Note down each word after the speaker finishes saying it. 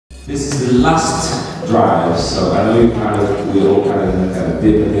This is the last drive, so I know we all kind of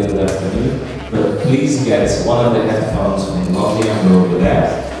dip at the end of the afternoon, but please get one of the headphones from Lovely and over there.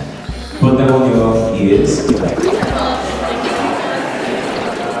 Put them on your ears.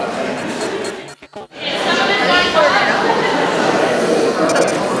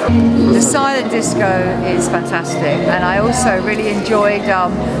 The silent disco is fantastic, and I also really enjoyed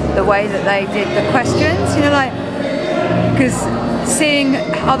the way that they did the questions, you know, like, because seeing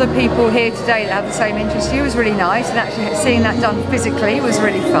other people here today that have the same interest as you was really nice, and actually seeing that done physically was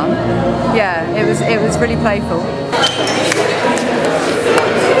really fun. Yeah, it was really playful.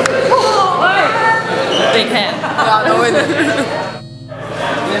 Big hand.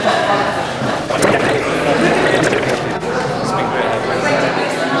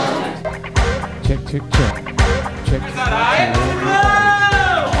 Check, check, check. Check.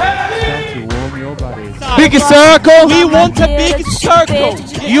 Big circle. We want a big circle.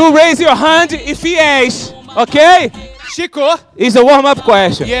 You raise your hand if yes. Okay? Chico. It's a warm-up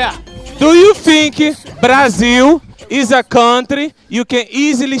question. Yeah. Do you think Brazil is a country you can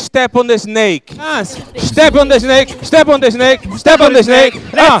easily step on the snake? Step on the snake. Step on the snake. Step on the snake.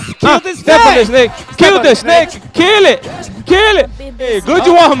 Step on the snake. Kill the snake. Kill it. Kill it. Hey, good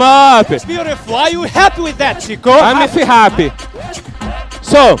warm-up. Beautiful. Are you happy with that, Chico? I'm happy.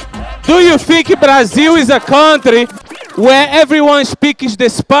 So, do you think Brazil is a country where everyone speaks the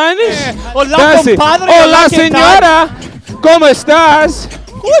Spanish? Olá, compadre. Olá, senhora. ¿Cómo estás?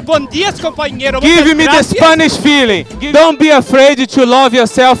 Bom dia, companheiro. Give me the Spanish feeling. Don't be afraid to love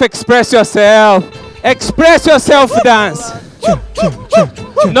yourself, express yourself. Express yourself, dance.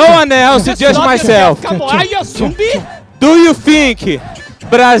 No one else, just myself. Do you think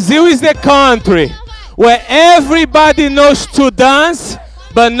Brazil is the country where everybody knows to dance,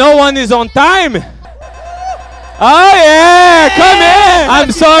 but no one is on time? Oh yeah, come in.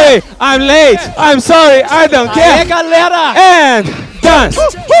 I'm sorry, I'm late. I'm sorry, I don't care. And dance,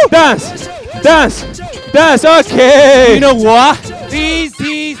 dance, dance, dance, okay. You know what? This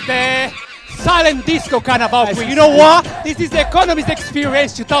is the silent disco carnival. You know what? This is the Economies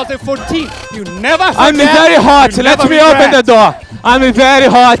Experience 2014. You never forget. I'm very hot. Let me open the door. I'm very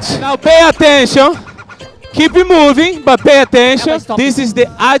hot. Now pay attention. Keep moving, but pay attention. This is the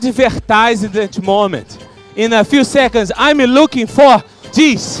advertisement moment. In a few seconds, I'm looking for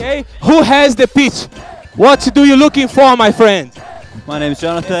this. Okay? Who has the pitch? What do you looking for, my friend? My name is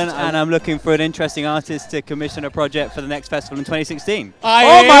Jonathan, and I'm looking for an interesting artist to commission a project for the next festival in 2016.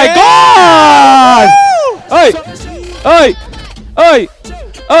 Oh my God! Oi! Oi! Oi!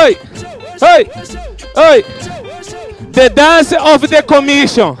 Oi! Oi! Oi! The dance of the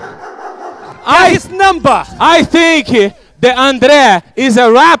commission. I think the André is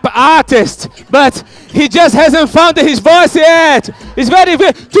a rap artist, but he just hasn't found his voice yet. It's very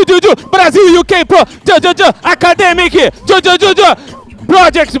Brazil UK Pro Academic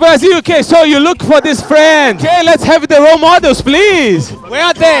Project Brazil UK. So you look for this friend. Okay, let's have the role models, please. Where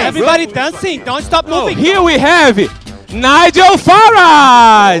are they? Everybody dancing. Don't stop moving. Here we have Nigel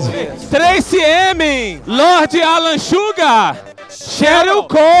Farage, Tracy Emin, Lord Alan Sugar, Cheryl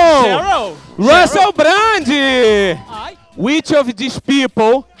Cole, Russell Brand. Which of these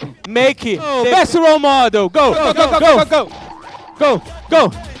people make the best role model? Go, go, go, go, go, go,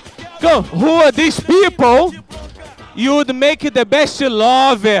 go, go. Who are these people you would make the best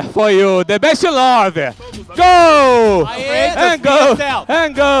lover for you? The best lover. Go! And go!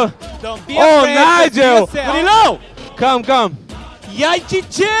 And go! Oh, Nigel! Come, come. E aí,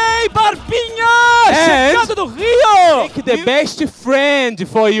 DJ Barbinha! Chegando do Rio! Make the best friend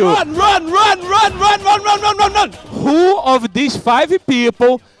for you. Run, run, run, run, run, run, run, run, run, run! Who of these 5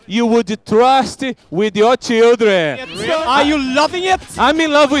 people you would trust with your children? Are you loving it? I'm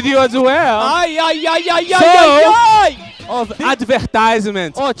in love with you as well. Ay, ay, ay, ay, ay, ay, of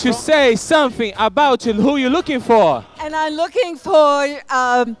advertisement, or to say something about who you're looking for. And I'm looking for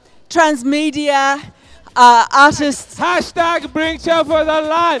transmedia artists. Hashtag bring Chef for the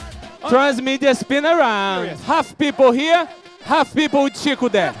line. Transmedia spin around. Half people here, half people with Chico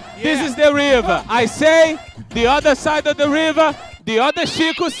there. This is the river. I say, the other side of the river, the other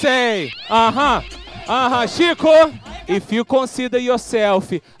Chico say. Chico, if you consider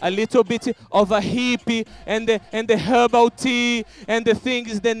yourself a little bit of a hippie and the herbal tea and the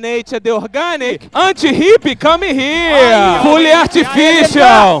things, the nature, the organic, anti-hippie, come here. Fully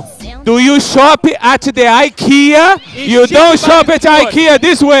artificial. Do you shop at the IKEA? You don't shop at IKEA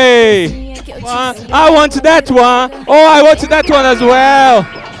this way. I want that one. Oh, I want that one as well.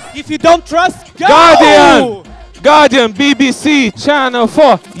 If you don't trust, go! Guardian, BBC, Channel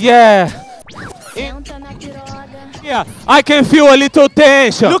 4. Yeah. Yeah, I can feel a little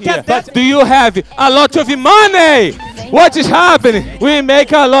tension. Look at that. But do you have a lot of money? What is happening? We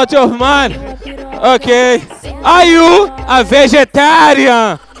make a lot of money. Okay. Are you a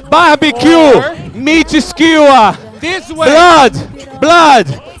vegetarian? Barbecue, meat skewer, This way. blood.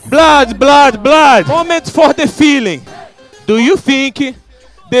 Moment for the feeling. Do you think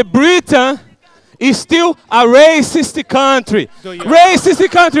the Britain is still a racist country? Racist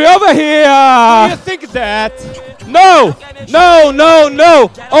country over here. Do you think that? No.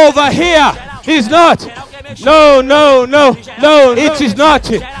 Over here. It's not. No. It is not.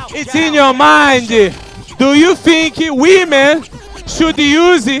 It's in your mind. Do you think women should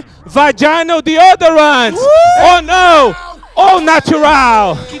use vaginal deodorant? Oh no. Oh,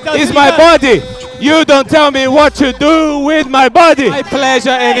 natural. It's my body. You don't tell me what to do with my body. My pleasure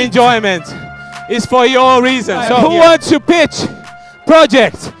and enjoyment is for your reason. So who wants to pitch?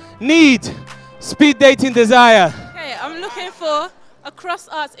 Project, need, speed dating desire. Okay, I'm looking for a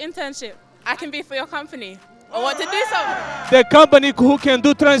cross-arts internship. I can be for your company. I want to do something. The company who can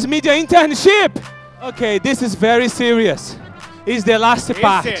do transmedia internship. Okay, this is very serious. It's the last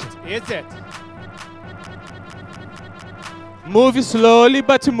part. Is it? Move slowly,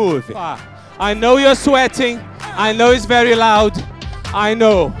 but move. I know you're sweating. I know it's very loud. I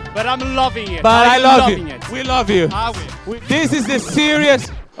know. But I'm loving it. But I love you. It. We love you. I will. This is the serious.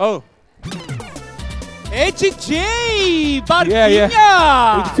 Oh. Hey, DJ, Barbinha.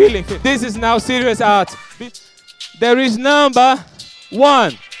 Yeah. With feeling. This is now serious art. There is number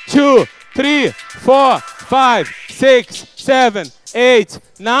 1, 2, 3, 4, 5, 6, 7, 8,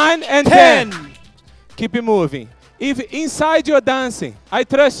 9, and 10. Keep it moving. If inside you're dancing, I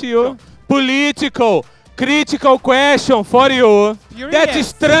trust you. Political, critical question for you. That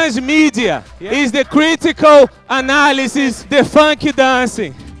is transmedia. Is the critical analysis, the funky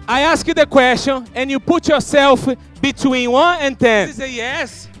dancing. I ask you the question and you put yourself between 1 and 10. This is a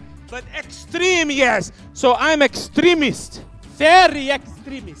yes, but extreme yes. So I'm extremist. Very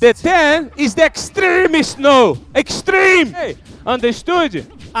extremist. The 10 is the extremist no. Extreme. Hey, understood?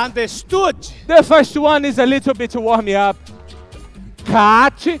 Understood. The first one is a little bit to warm me up.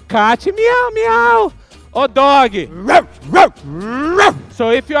 Cat, meow. Oh, dog.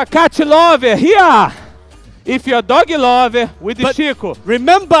 So if you're a cat lover, here. If you're a dog lover, with the Chico.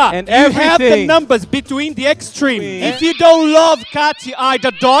 Remember, and you have the numbers between the extreme. If you don't love cat,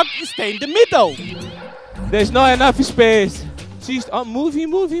 either dog, you stay in the middle. There's not enough space. She's moving.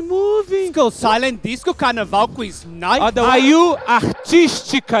 Go silent disco carnival quiz night. Are you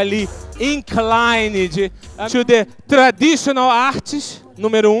artistically inclined to the traditional arts,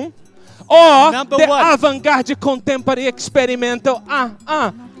 número 1, or Number the 1. avant-garde contemporary experimental,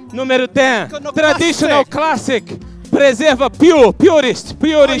 número 10, traditional classic, preserva purist.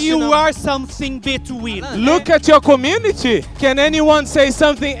 You are something between. Look at your community. Can anyone say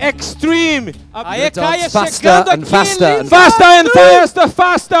something extreme? Faster and faster.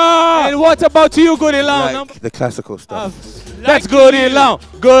 Faster. And what about you, Gorilão? Like the classical stuff. That's Gorilão.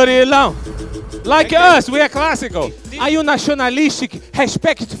 Like us, we are classical. Are you nationalistic,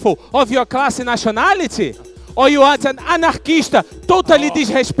 respectful of your class and nationality? Or you are an anarchista, totally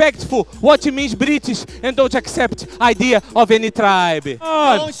disrespectful what it means British and don't accept idea of any tribe?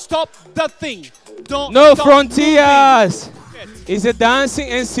 Don't stop the thing. No frontiers. Is it dancing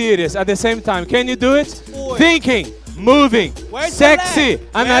and serious at the same time? Can you do it? Thinking, moving, sexy,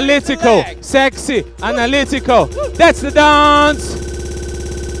 analytical. That's the dance.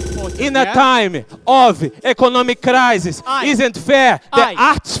 In a time of economic crisis, isn't fair. The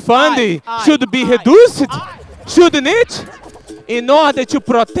arts funding should be reduced, shouldn't it? In order to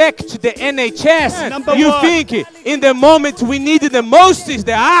protect the NHS, you think in the moment we need the most is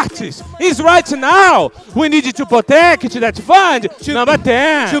the artists. It's right now. We need to protect that fund. Number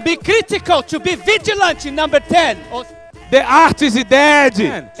 10. To be critical, to be vigilant in number 10. The art is dead.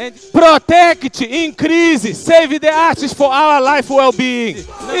 And protect, increase, save the artists for our life well-being.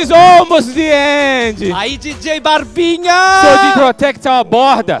 It's almost the end. Aí, DJ Barbinha! So to protect our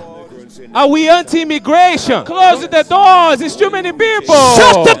border. Are we anti-immigration? Close the doors. It's too many people.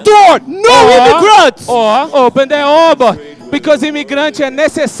 Shut the door. No immigrants. Or open the door. Because immigrants are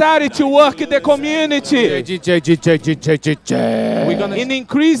necessary to work in the community. In an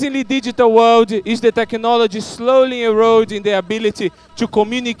increasingly digital world, is the technology slowly eroding the ability to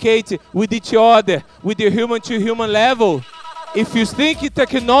communicate with each other, with the human-to-human level? If you think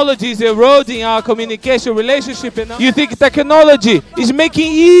technology is eroding our communication relationship, you think technology is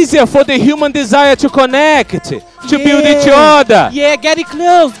making easier for the human desire to connect, to build each other. Yeah, get it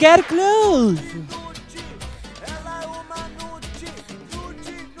close.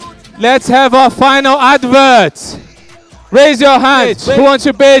 Let's have our final advert. Raise your hand. Who wants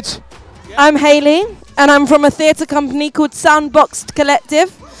to pitch? I'm Hayley, and I'm from a theatre company called Soundboxed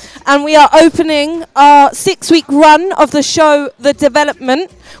Collective, and we are opening our 6-week run of the show The Development,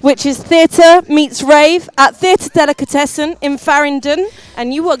 which is theatre meets rave at Theatre Delicatessen in Farringdon,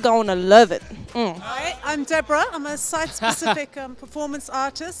 and you are going to love it. Hi, I'm Deborah. I'm a site-specific performance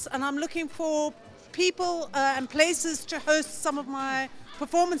artist, and I'm looking for people and places to host some of my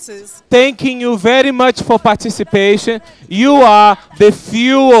performances. Thanking you very much for participation. You are the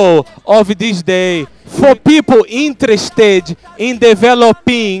fuel of this day. For people interested in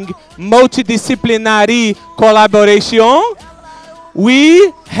developing multidisciplinary collaboration,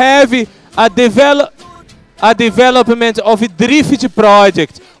 we have a development of a drift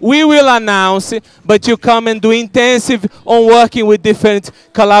project. We will announce it, but you come and do intensive on working with different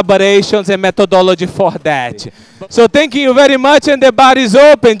collaborations and methodology for that. So thank you very much, and the bar is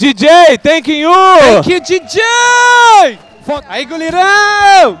open. DJ, thanking you. Thank you, DJ. Aí,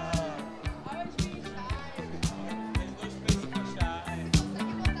 goleirão.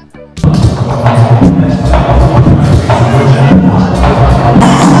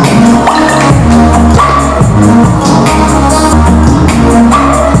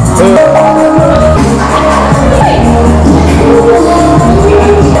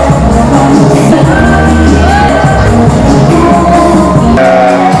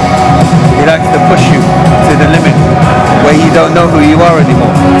 He likes to push you to the limit where you don't know who you are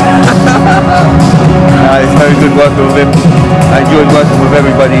anymore. It's very good working with him. I enjoyed working with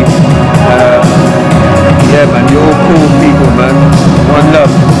everybody. Yeah, man, you're all cool people, man. One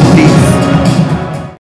love, peace.